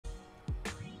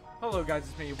Hello guys,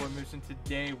 it's me, your boy Moose, and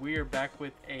today we are back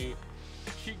with a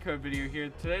cheat code video here.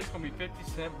 Today it's going to be 50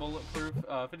 Cent Bulletproof.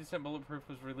 50 Cent Bulletproof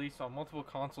was released on multiple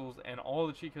consoles, and all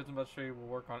the cheat codes I'm about to show you will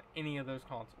work on any of those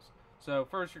consoles. So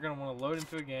first you're going to want to load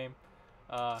into a game.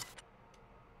 As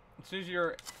soon as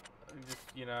you're, just,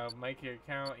 make your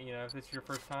account, if it's your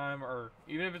first time, or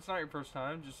even if it's not your first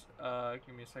time, just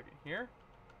give me a second here.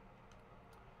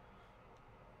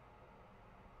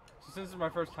 So since it's my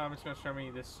first time, it's going to show me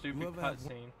this stupid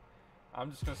cutscene. I'm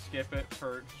just going to skip it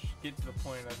to get to the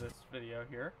point of this video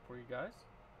here for you guys.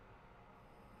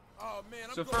 Oh, man,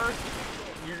 so first,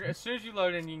 as soon as you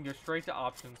load in, you can go straight to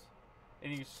options,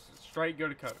 and you can straight go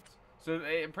to codes. So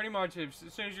pretty much, as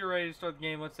soon as you're ready to start the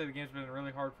game, let's say the game's been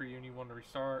really hard for you and you want to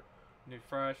restart, new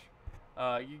fresh,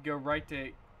 you go right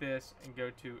to this and go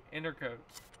to enter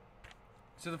codes.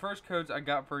 So the first codes I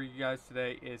got for you guys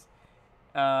today is,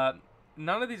 none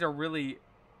of these are really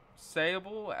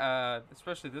sayable,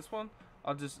 especially this one.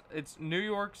 It's New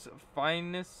York's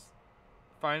finest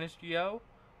yo.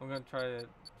 I'm gonna try to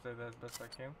say that as best I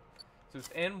can. So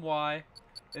it's NY,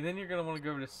 and then you're gonna want to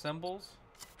go over to symbols,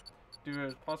 do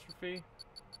an apostrophe,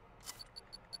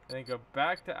 and then go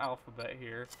back to alphabet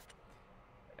here,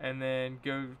 and then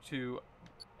go to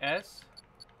S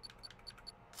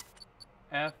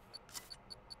F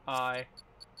I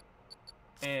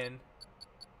N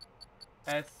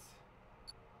S.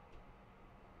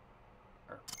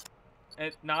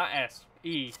 Not S,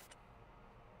 E,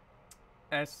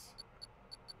 S,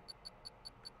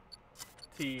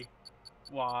 T,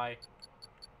 Y,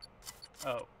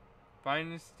 O.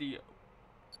 Finestyo.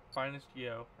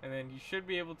 And then you should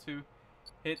be able to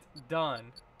hit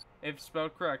done if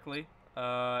spelled correctly,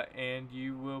 and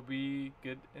you will be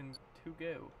good and to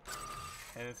go.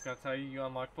 And it's going to tell you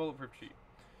unlock Bulletproof cheat.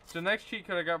 So the next cheat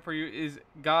code I got for you is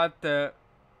got the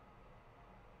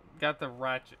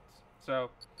ratchets.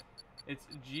 So it's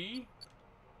GOTTHERACHETS.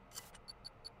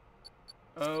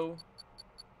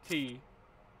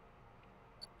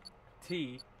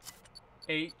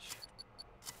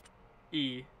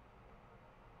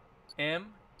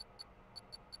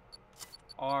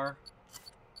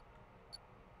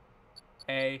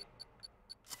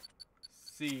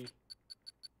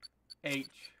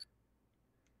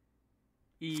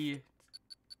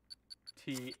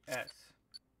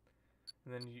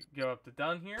 And then you go up to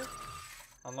done here.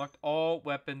 Unlocked all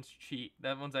weapons cheat.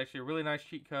 That one's actually a really nice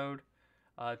cheat code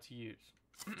to use.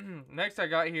 Next I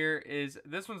got here is,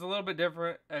 this one's a little bit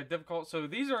difficult. So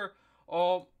these are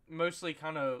all mostly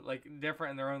kind of like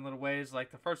different in their own little ways. Like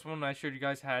the first one I showed you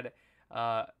guys had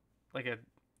like a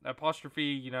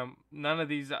apostrophe. None of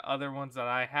these other ones that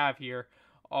I have here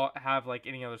all have like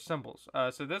any other symbols.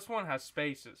 So this one has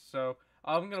spaces. So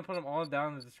I'm going to put them all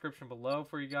down in the description below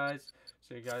for you guys.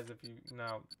 So you guys, if you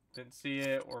didn't see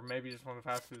it, or maybe just want to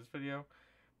pass through this video.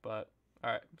 But,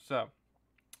 alright, so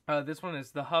this one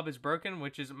is the hub is broken,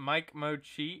 which is mic mode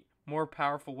cheat, more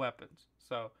powerful weapons.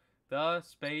 So the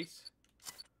space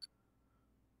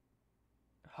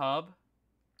hub,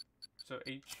 so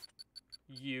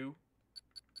H-U,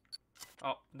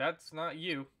 oh, that's not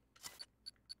U,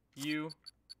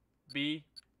 U-B,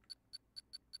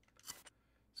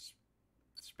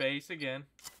 space again,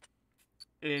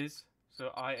 is,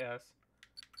 so I-S,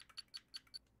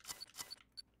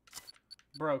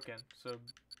 broken, so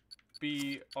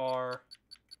B-R-O-C-K,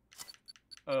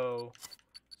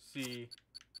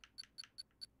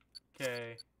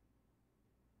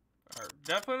 or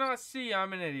definitely not C,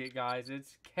 I'm an idiot, guys,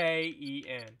 it's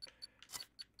K-E-N,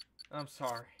 I'm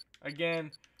sorry,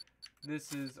 again,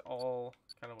 this is all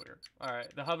kind of weird.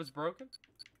 Alright, the hub is broken.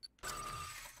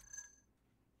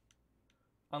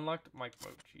 Unlocked mic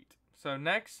mode cheat. So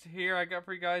next here I got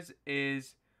for you guys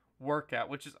is workout,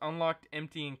 which is unlocked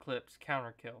emptying clips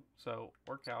counter kill. So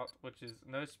workout, which is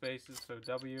no spaces, so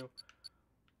W-O-R-K-O-U-T.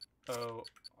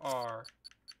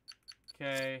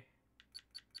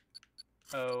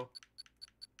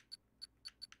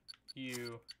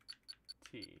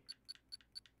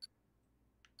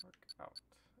 Workout.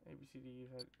 A-B-C-D.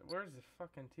 Where's the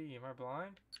fucking T? Am I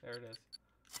blind? There it is.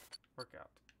 Workout.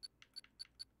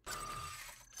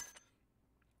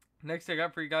 Next I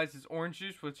got for you guys is orange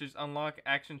juice, which is unlock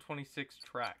action 26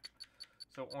 track.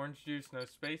 So orange juice, no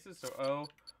spaces, so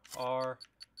O-R-A-N-G-E-J-U-I-C-E,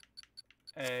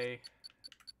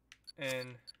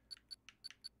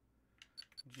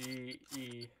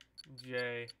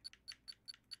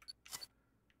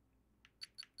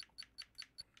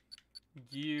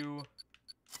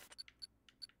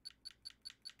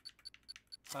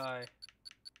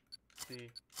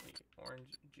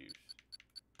 orange juice.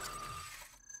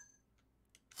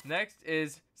 Next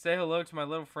is say hello to my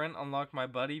little friend, unlock my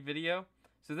buddy video.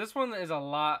 So this one is a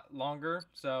lot longer.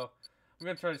 So I'm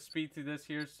going to try to speed through this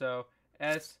here. So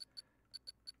SAYH.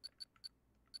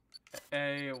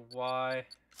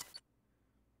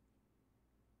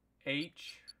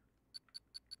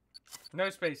 No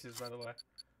spaces, by the way.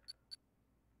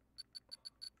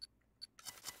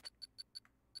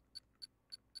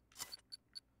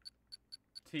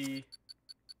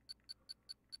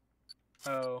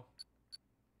 TOMY.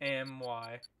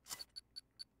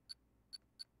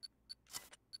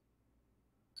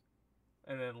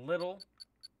 And then little.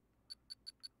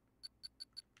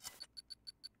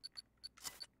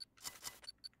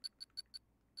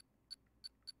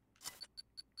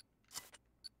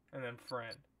 And then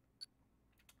friend.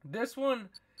 This one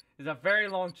is a very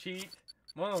long cheat.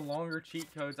 One of the longer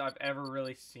cheat codes I've ever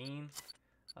really seen.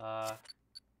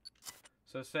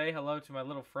 So say hello to my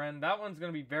little friend. That one's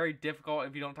going to be very difficult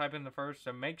if you don't type in the first,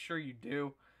 so make sure you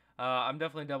do. I'm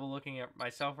definitely double looking at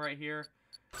myself right here.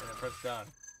 And then press done.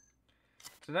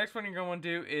 So the next one you're going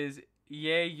to do is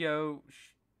yayoshome.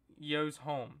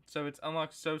 So it's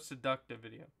unlock so seductive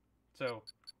video. So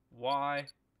YAYOSHOME.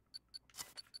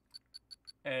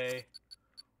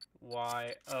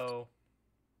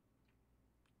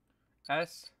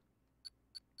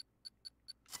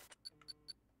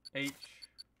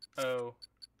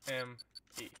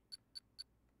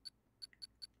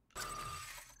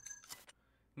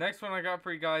 Next one I got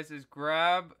for you guys is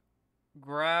grab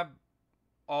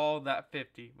all that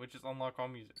 50, which is unlock all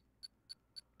music.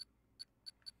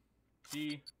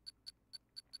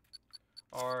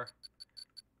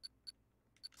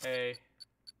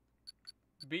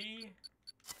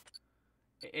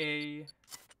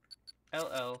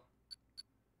 GRABALL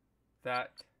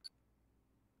that.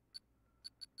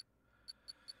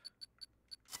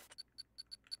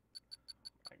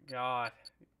 My God.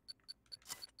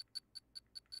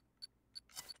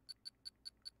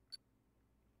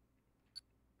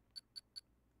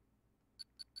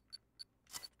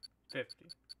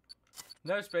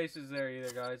 No spaces there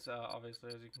either, guys, obviously,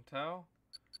 as you can tell.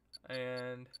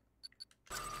 And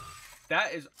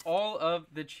that is all of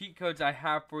the cheat codes I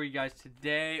have for you guys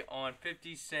today on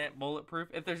 50 Cent Bulletproof.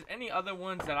 If there's any other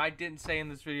ones that I didn't say in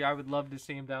this video, I would love to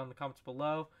see them down in the comments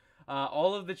below.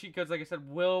 All of the cheat codes, like I said,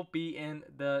 will be in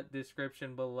the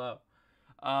description below.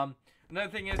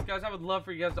 Another thing is, guys, I would love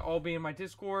for you guys to all be in my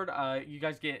Discord. You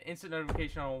guys get instant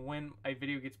notification on when a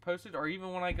video gets posted, or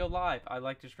even when I go live. I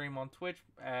like to stream on Twitch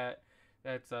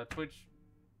that's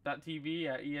twitch.tv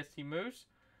at ESTMoose.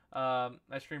 I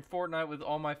stream Fortnite with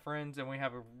all my friends, and we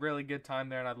have a really good time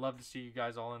there, and I'd love to see you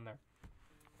guys all in there.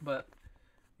 But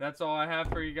that's all I have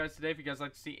for you guys today. If you guys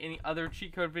like to see any other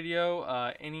cheat code video,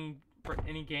 for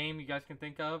any game you guys can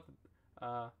think of,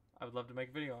 I would love to make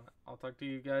a video on it. I'll talk to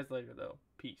you guys later, though.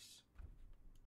 Peace.